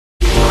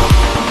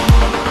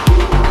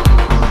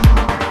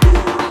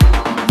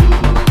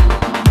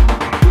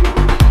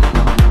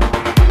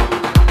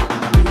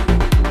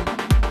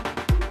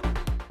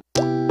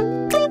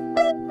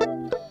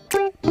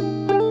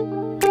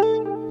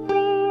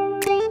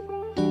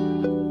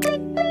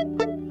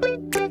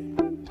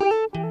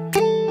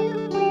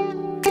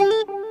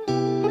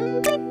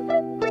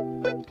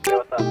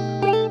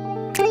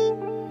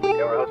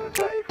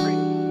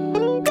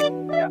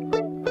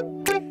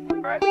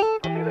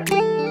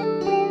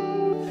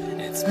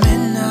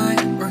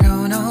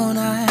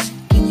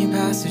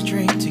pass a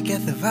drink to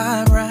get the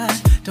vibe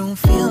right. Don't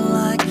feel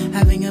like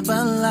having a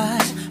Bud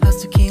Light.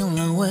 How's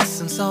tequila with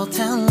some salt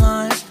and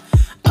lime?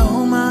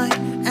 Oh my,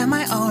 am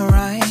I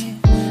alright?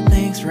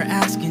 Thanks for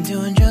asking,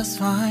 doing just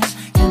fine.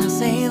 Can I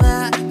say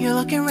that you're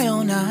looking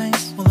real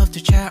nice? We'll have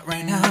to chat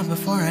right now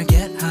before I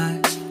get high.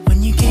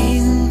 When you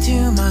gaze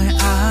into my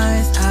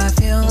eyes, I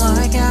feel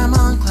like I'm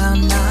on cloud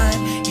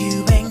nine.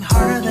 You bang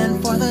harder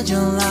than 4th of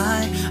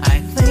July. I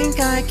think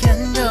I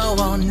can go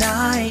all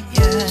night,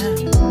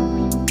 yeah.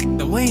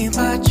 The way you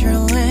bite your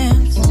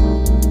lips,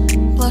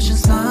 blush and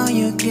smile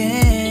you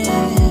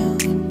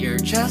give, you're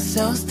just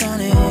so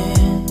stunning.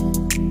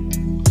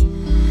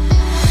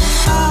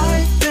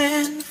 I've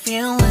been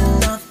feeling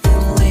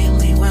nothing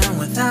lately when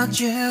without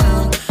you.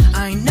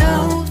 I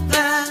know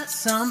that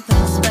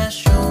something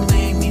special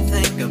made me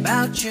think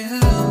about you.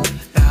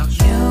 About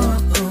you,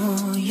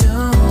 you,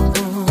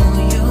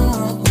 you.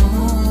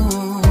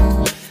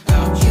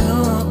 About you,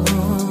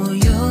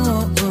 you,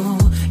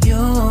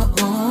 you.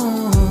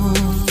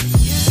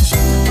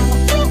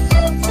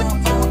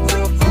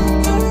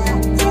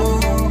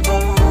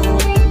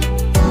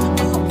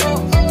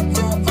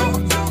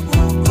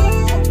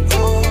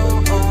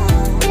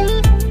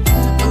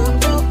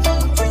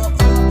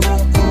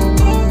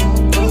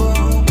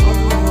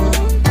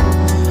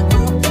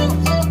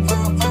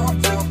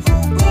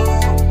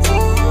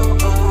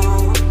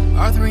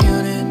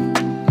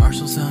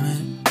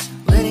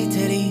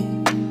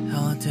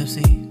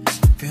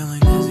 Feeling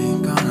dizzy,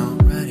 gone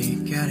already,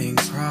 getting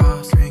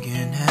cross,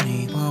 drinking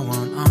Henny, pour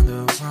one on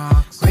the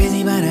rocks.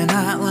 Crazy but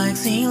not like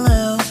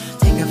CeeLo.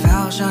 Take a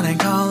foul shot and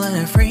call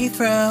it a free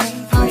throw.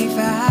 Party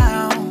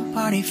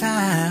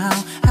foul,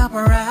 help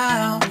her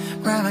out,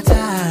 grab a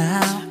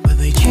towel. But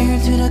they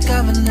cheered to the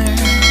governor,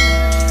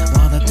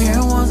 while the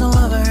beer was a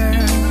lover.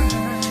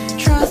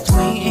 Trust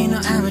we ain't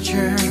no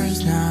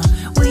amateurs, nah,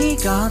 we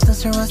got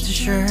this, rest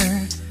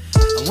assured.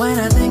 When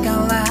I think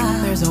out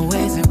loud, there's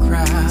always a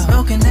crowd.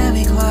 Smoking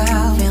heavy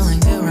cloud, feeling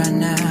good right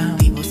now.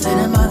 People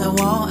sitting by the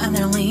wall and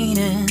they're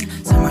leaning.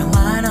 Some are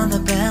lying on the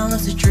bed,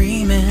 lucid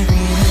dreaming.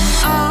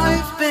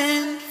 I've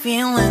been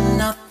feeling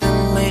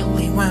nothing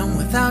lately when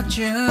without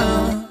you.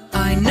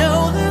 I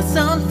know that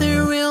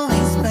something really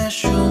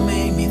special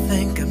made me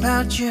think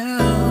about you.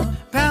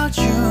 About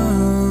you,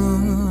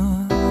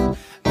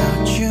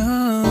 about you.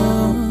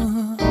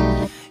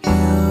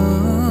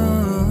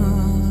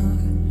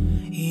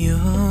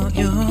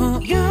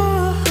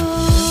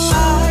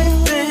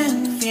 I've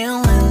been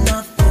feeling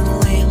nothing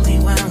lately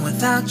when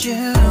without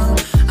you.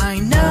 I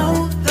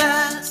know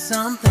that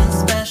something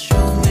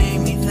special made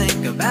me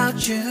think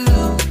about you.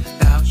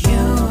 About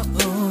you,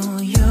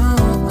 you,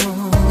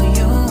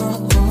 you.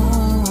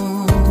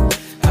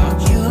 About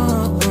you,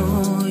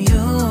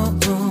 you,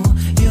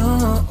 you.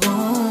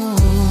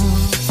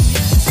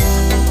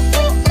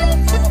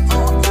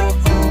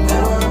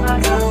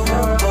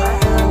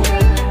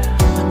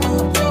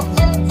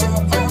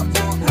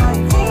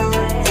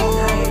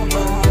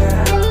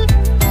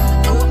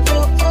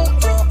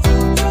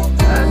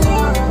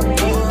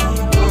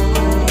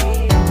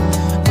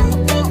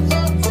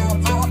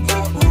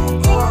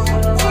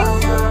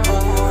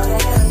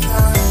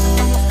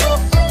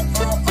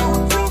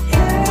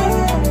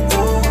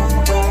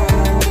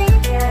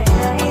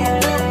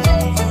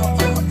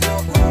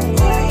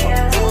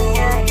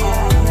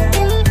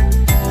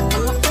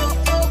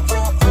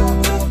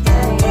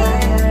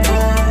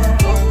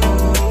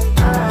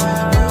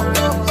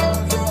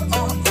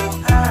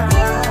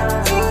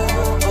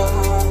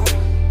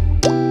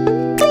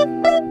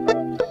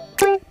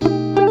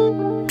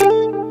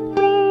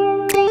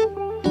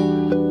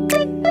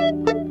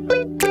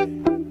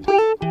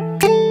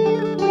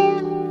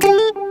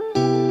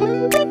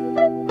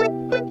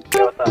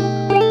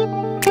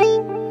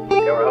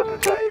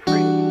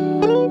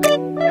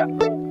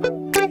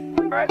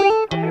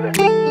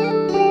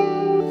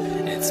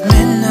 It's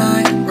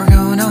midnight, we're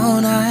going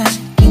all night.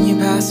 Can you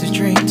pass a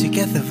drink to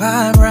get the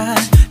vibe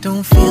right?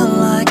 Don't feel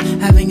like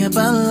having a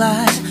Bud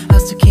Light.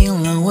 How's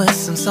tequila with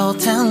some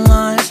salt and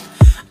lime?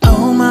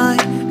 Oh my,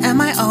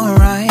 am I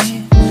alright?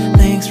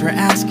 Thanks for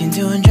asking,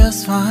 doing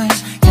just fine.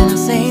 Can I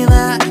say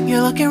that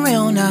you're looking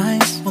real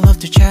nice? We'll have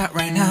to chat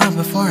right now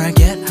before I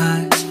get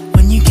high.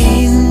 When you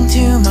gaze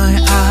into my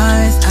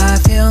eyes, I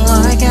feel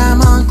like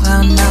I'm on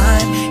cloud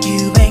nine.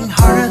 You bang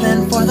harder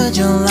than 4th of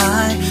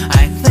July.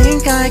 I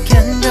think I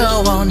can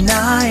go all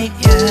night,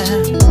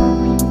 yeah.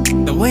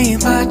 The way you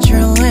bite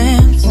your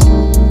lips,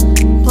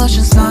 blush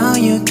and smile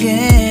you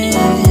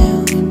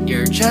give,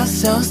 you're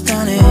just so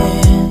stunning.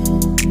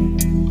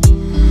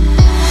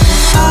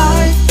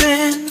 I've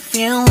been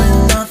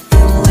feeling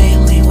nothing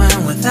lately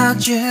when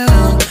without you.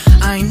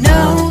 I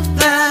know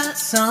that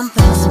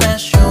something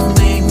special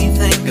made me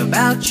think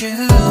about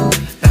you.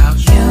 About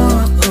you,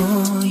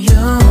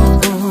 you,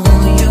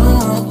 you.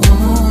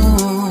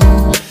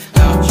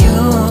 About you,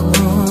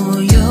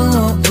 you,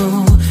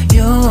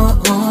 you.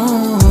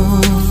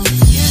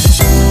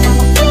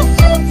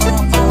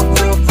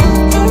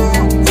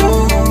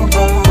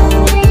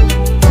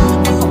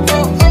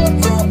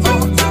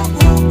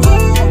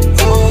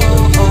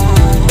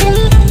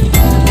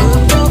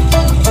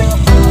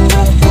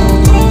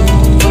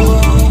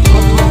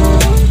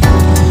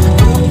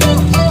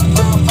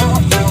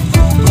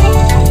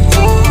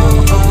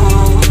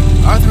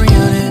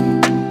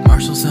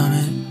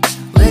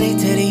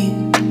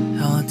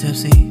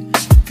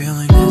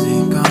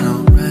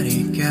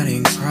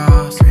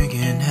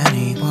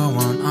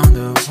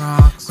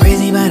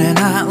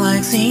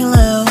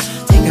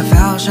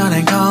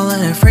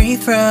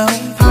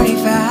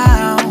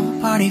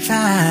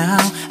 foul.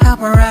 Help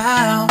her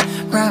out,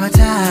 grab a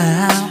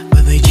towel.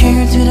 But they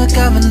cheered to the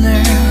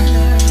governor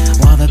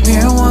while the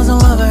beer was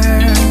all over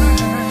her.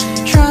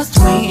 Trust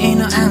we ain't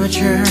no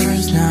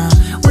amateurs, nah.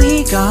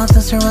 We got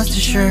this, so rest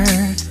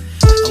assured.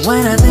 But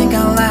when I think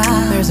out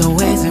loud, there's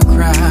always a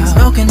crowd.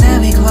 Smoking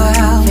heavy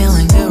cloud,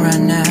 feeling good right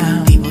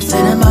now. People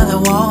sitting by the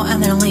wall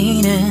and they're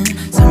leaning.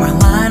 Some are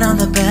lying on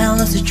the bed,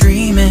 lucid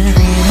dreaming.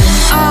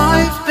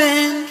 I've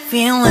been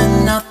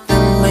feeling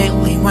nothing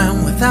lately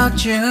when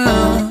without you.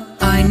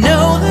 I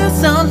know that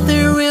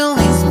something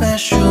really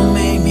special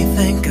made me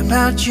think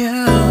about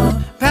you,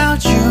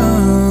 about you,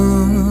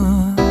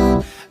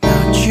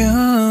 about you,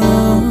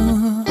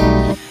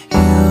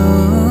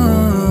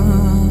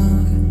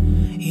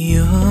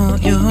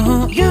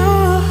 you.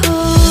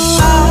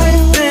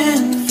 I've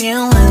been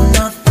feeling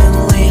nothing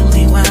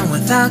lately when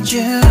without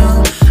you.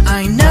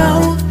 I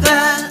know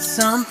that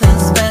something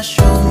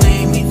special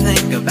made me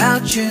think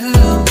about you,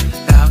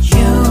 about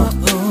you,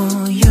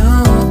 you.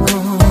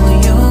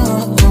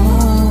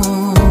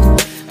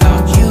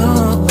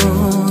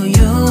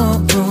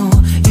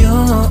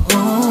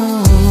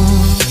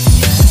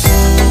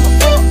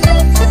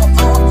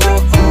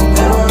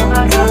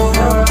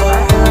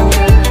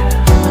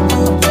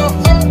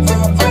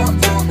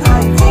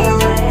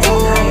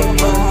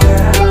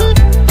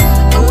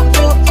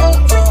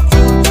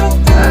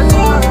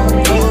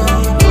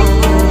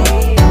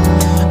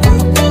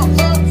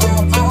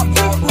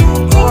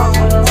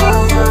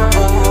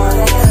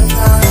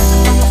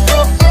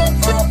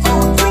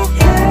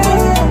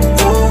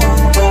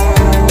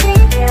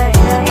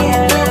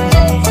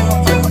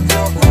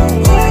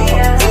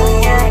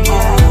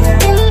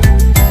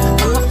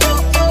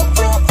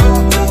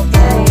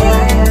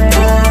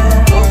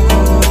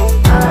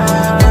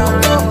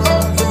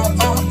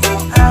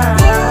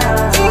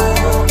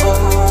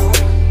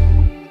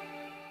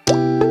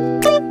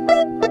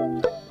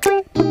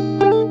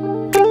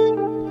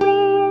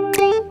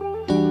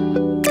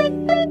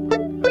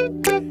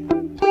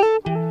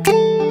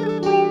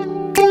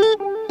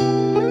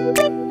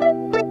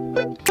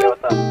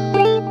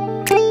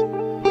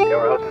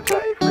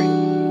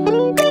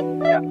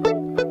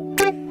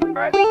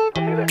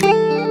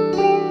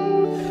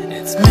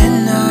 It's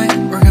midnight,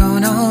 we're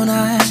going all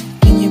night.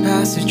 Can you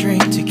pass a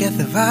drink to get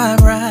the vibe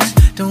right?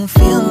 Don't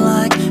feel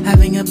like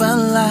having a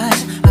Bud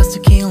Light. How's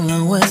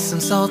tequila with some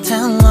salt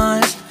and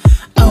lime?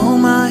 Oh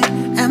my,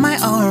 am I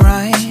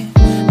alright?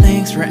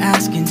 Thanks for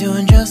asking,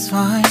 doing just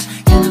fine.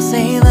 Can I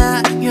say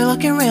that you're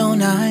looking real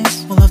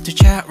nice? We'll love to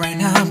chat right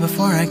now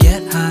before I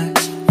get high.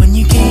 When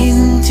you gaze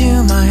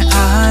into my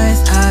eyes,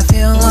 I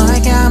feel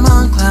like I'm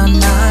on cloud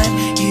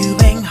nine. You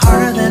bang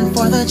harder than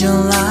 4th of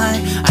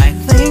July. I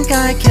think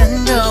I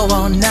can go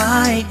all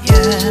night,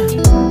 yeah.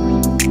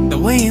 The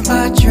way you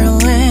bite your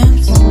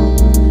lips,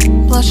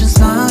 blush and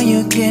smile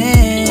you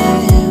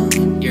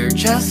give, you're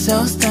just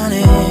so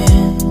stunning.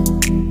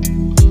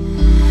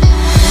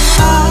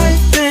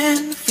 I've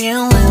been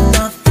feeling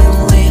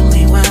nothing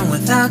lately when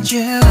without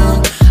you.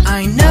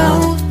 I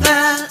know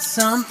that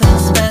something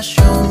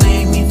special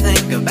made me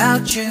think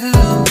about you,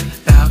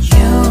 about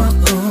you,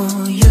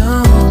 you,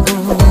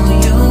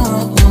 you.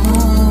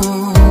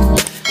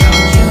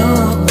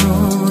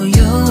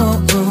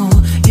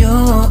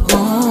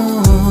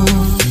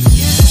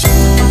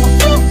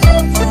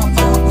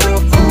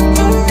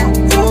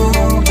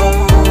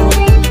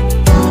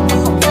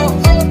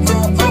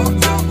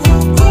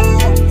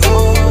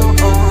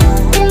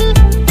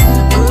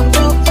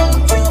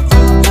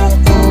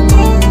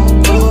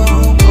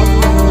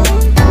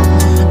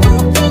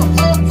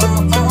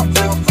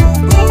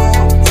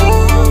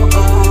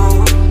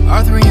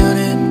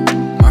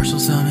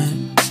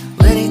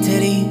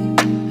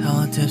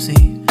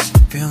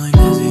 Feeling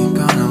dizzy,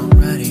 gone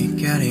already,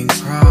 getting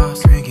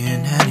cross.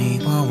 Drinking Henny,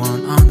 pour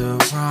one on the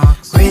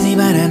rocks. Crazy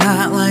but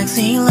not like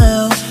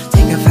CeeLo.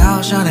 Take a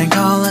foul shot and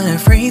call it a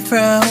free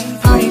throw.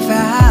 Party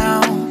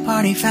foul,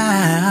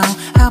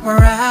 help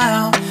her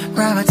out,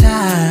 grab a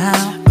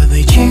towel. But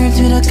they cheered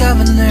to the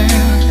governor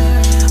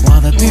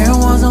while the beer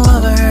was all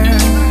over her.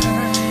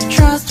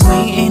 Trust we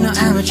ain't no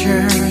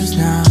amateurs,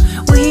 nah.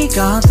 We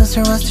got this,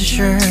 so rest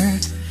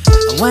assured.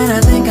 When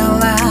I think out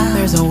loud,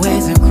 there's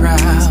always a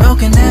crowd.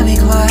 Smoking heavy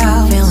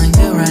cloud, feeling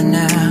good right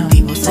now.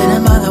 People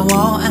sitting by the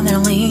wall and they're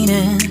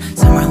leaning.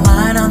 Some are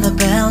lying on the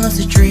bed,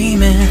 lucid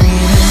dreaming.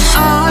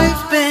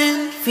 I've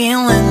been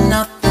feeling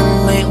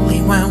nothing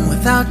lately when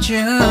without you.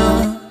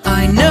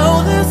 I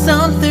know that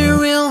something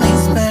really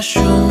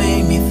special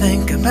made me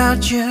think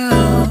about you,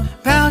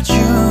 about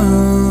you,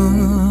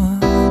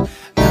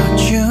 about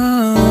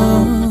you.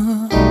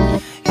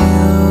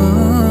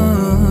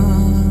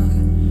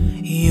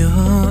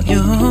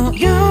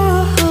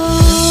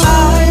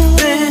 I've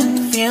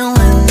been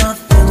feeling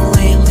nothing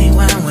lately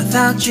when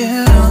without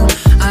you.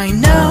 I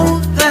know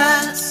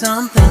that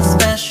something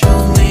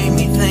special made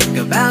me think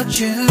about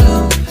you,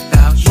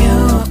 about you,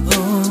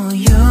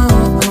 you,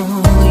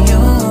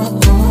 you,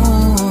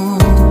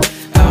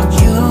 about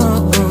you,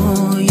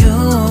 you,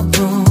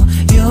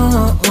 you.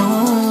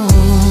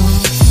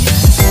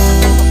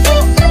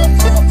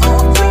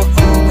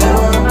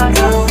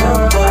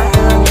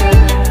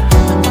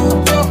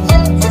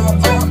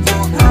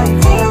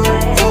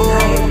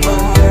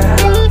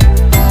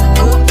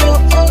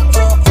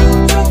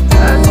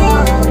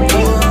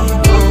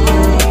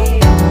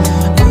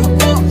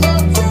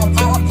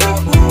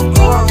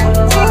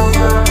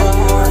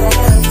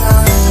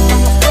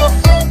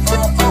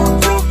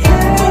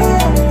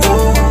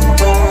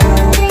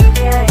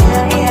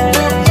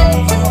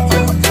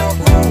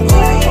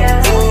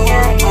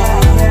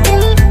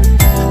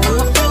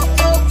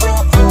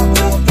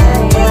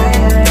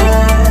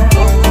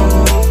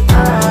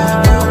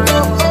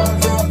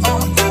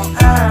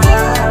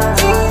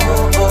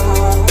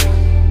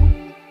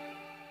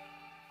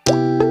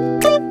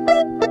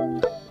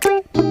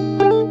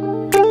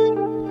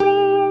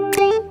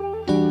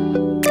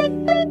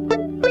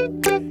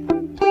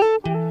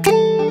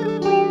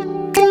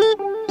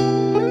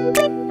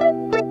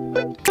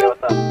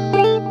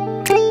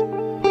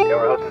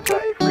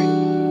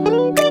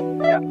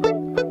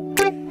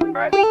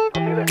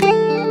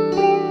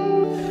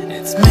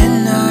 It's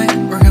midnight,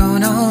 we're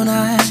going all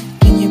night.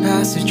 Can you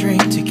pass a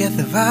drink to get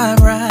the vibe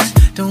right?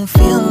 Don't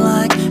feel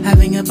like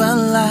having a Bud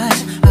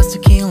Light. How's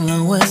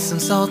tequila with some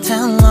salt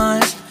and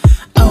lime?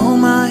 Oh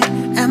my,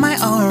 am I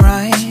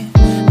alright?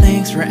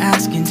 Thanks for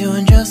asking,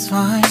 doing just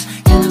fine.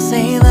 Can I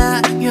say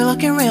that you're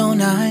looking real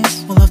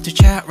nice? We'll love to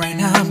chat right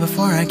now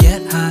before I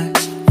get high.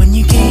 When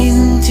you gaze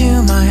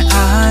into my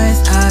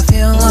eyes, I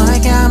feel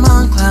like I'm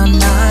on cloud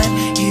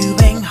nine. You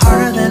bang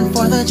harder than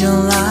 4th of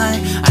July.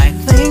 I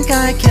think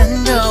I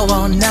can go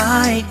all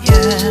night,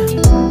 yeah.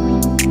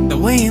 The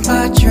way you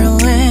bite your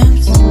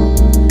lips,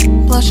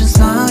 blush and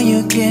smile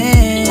you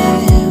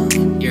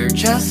give, you're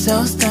just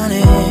so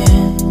stunning.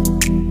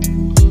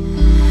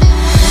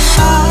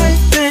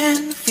 I've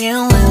been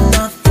feeling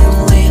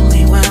nothing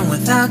lately when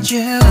without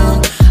you.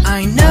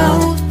 I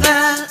know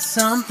that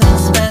something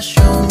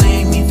special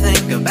made me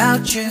think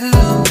about you.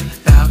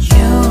 About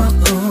you,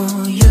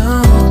 you,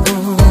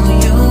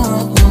 you.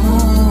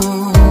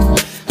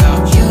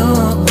 About you,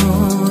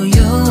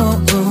 you,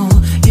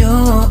 you.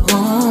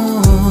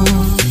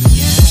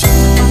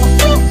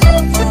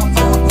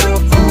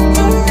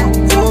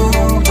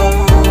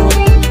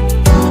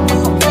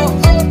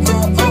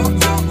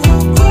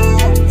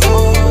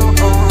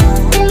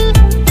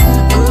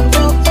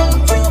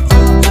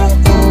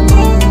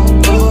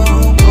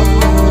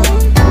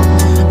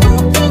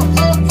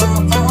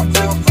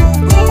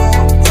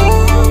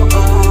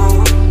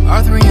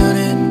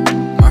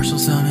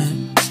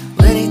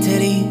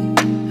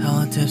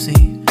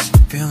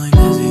 Feeling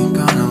dizzy,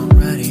 gone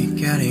already,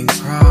 getting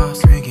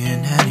cross,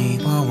 drinking Henny,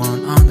 pour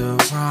one on the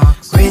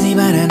rocks. Crazy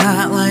but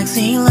not like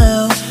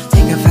CeeLo.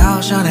 Take a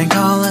foul shot and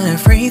call it a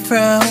free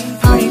throw.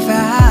 Party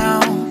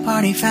foul,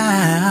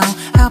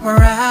 help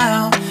her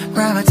out,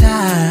 grab a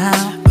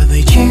towel. But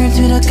they cheered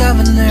to the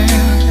governor,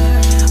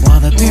 while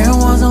the beer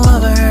was a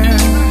lover.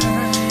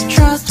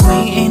 Trust we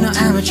ain't no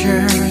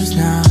amateurs,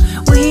 nah,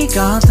 we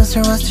got this,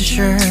 so rest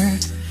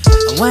assured.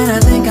 When I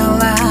think out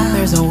loud,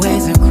 there's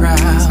always a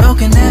crowd,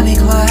 smoking heavy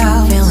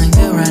cloud, feeling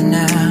good right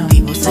now.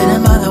 People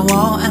sitting by the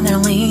wall and they're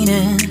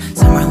leaning,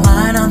 some are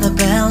lying on the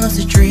bed,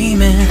 lucid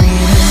dreaming.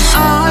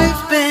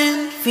 I've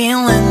been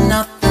feeling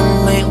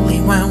nothing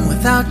lately when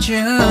without you.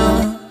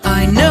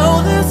 I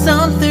know that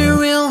something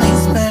really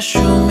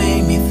special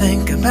made me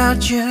think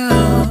about you.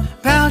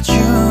 About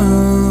you,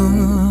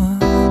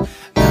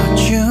 about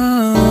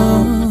you.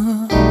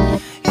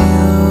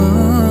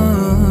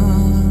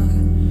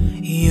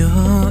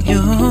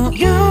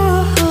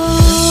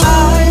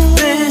 I've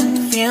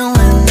been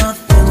feeling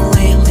nothing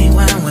lately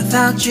when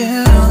without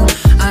you.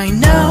 I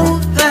know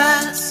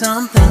that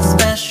something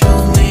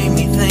special made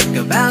me think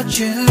about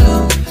you.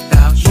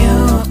 About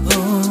you,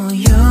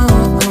 you,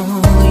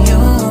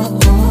 you.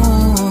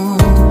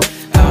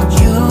 About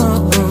you,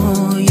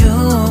 you,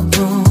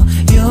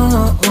 you.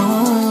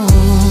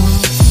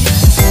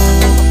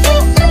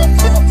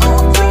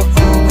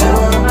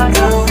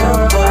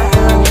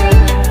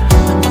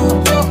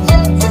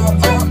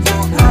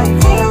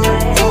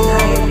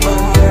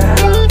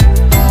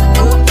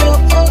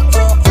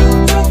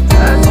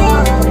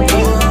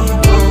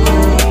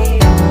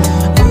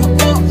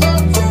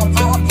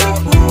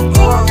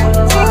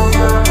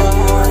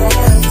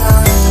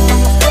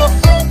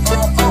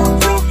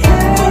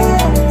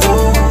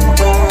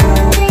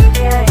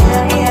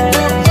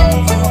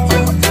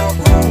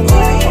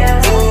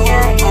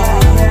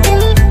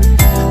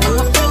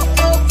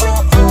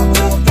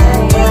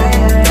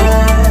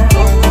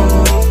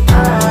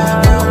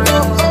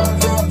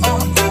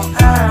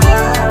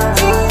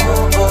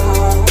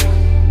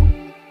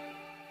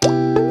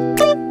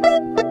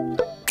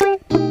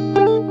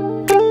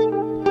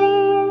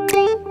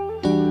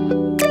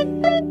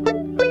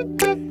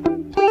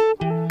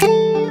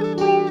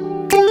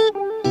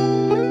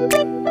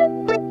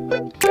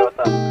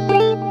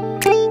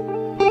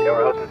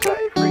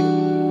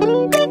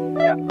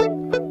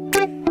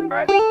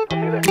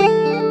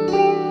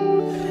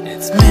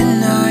 It's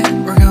midnight,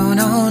 we're going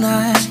all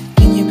night.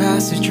 Can you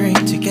pass a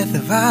drink to get the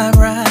vibe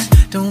right?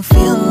 Don't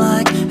feel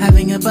like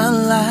having a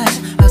Bud Light.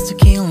 How's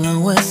tequila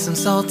with some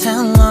salt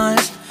and lime?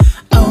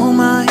 Oh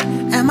my,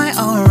 am I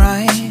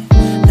alright?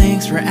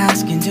 Thanks for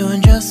asking,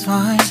 doing just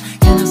fine.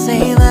 Can I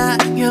say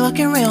that you're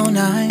looking real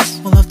nice?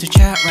 We'll love to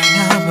chat right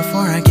now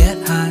before I get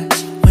high.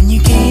 When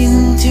you gaze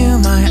into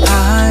my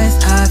eyes,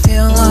 I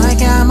feel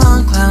like I'm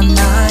on cloud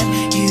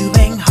nine. You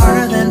bang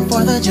harder than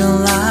 4th of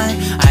July.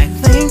 I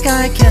think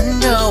I can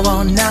go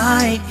all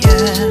night,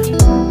 yeah.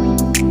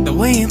 The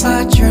way you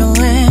bite your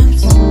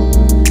lips,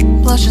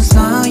 blush and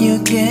smile you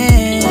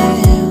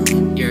give,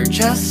 you're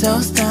just so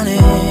stunning.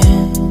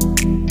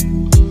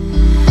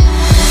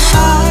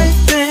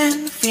 I've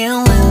been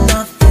feeling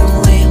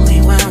nothing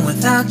lately when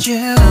without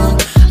you.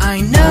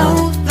 I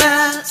know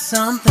that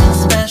something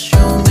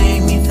special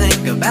made me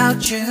think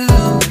about you.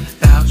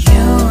 About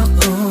you,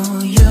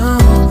 you,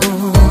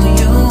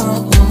 you.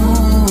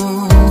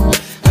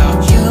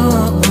 About you,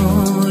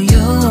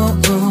 you,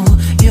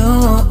 you.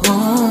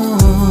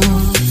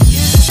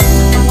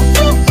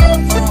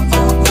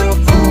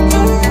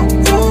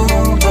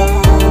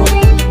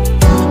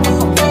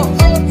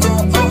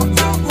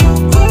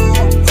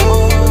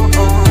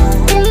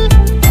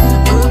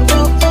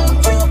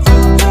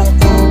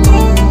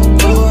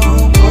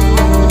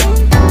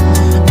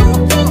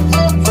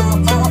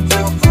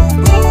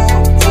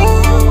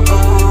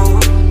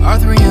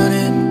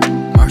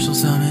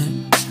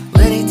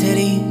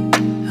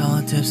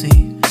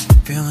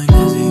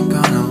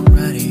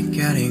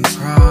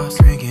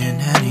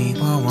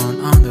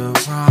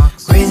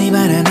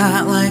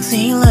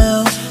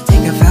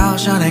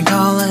 and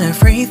call it a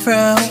free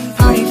throw.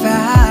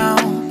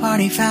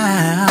 Party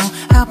foul,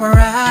 help her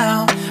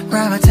out,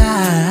 private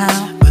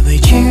towel. But they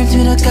cheered to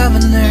the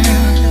governor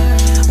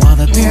while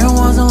the beer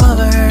was all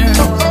over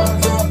her.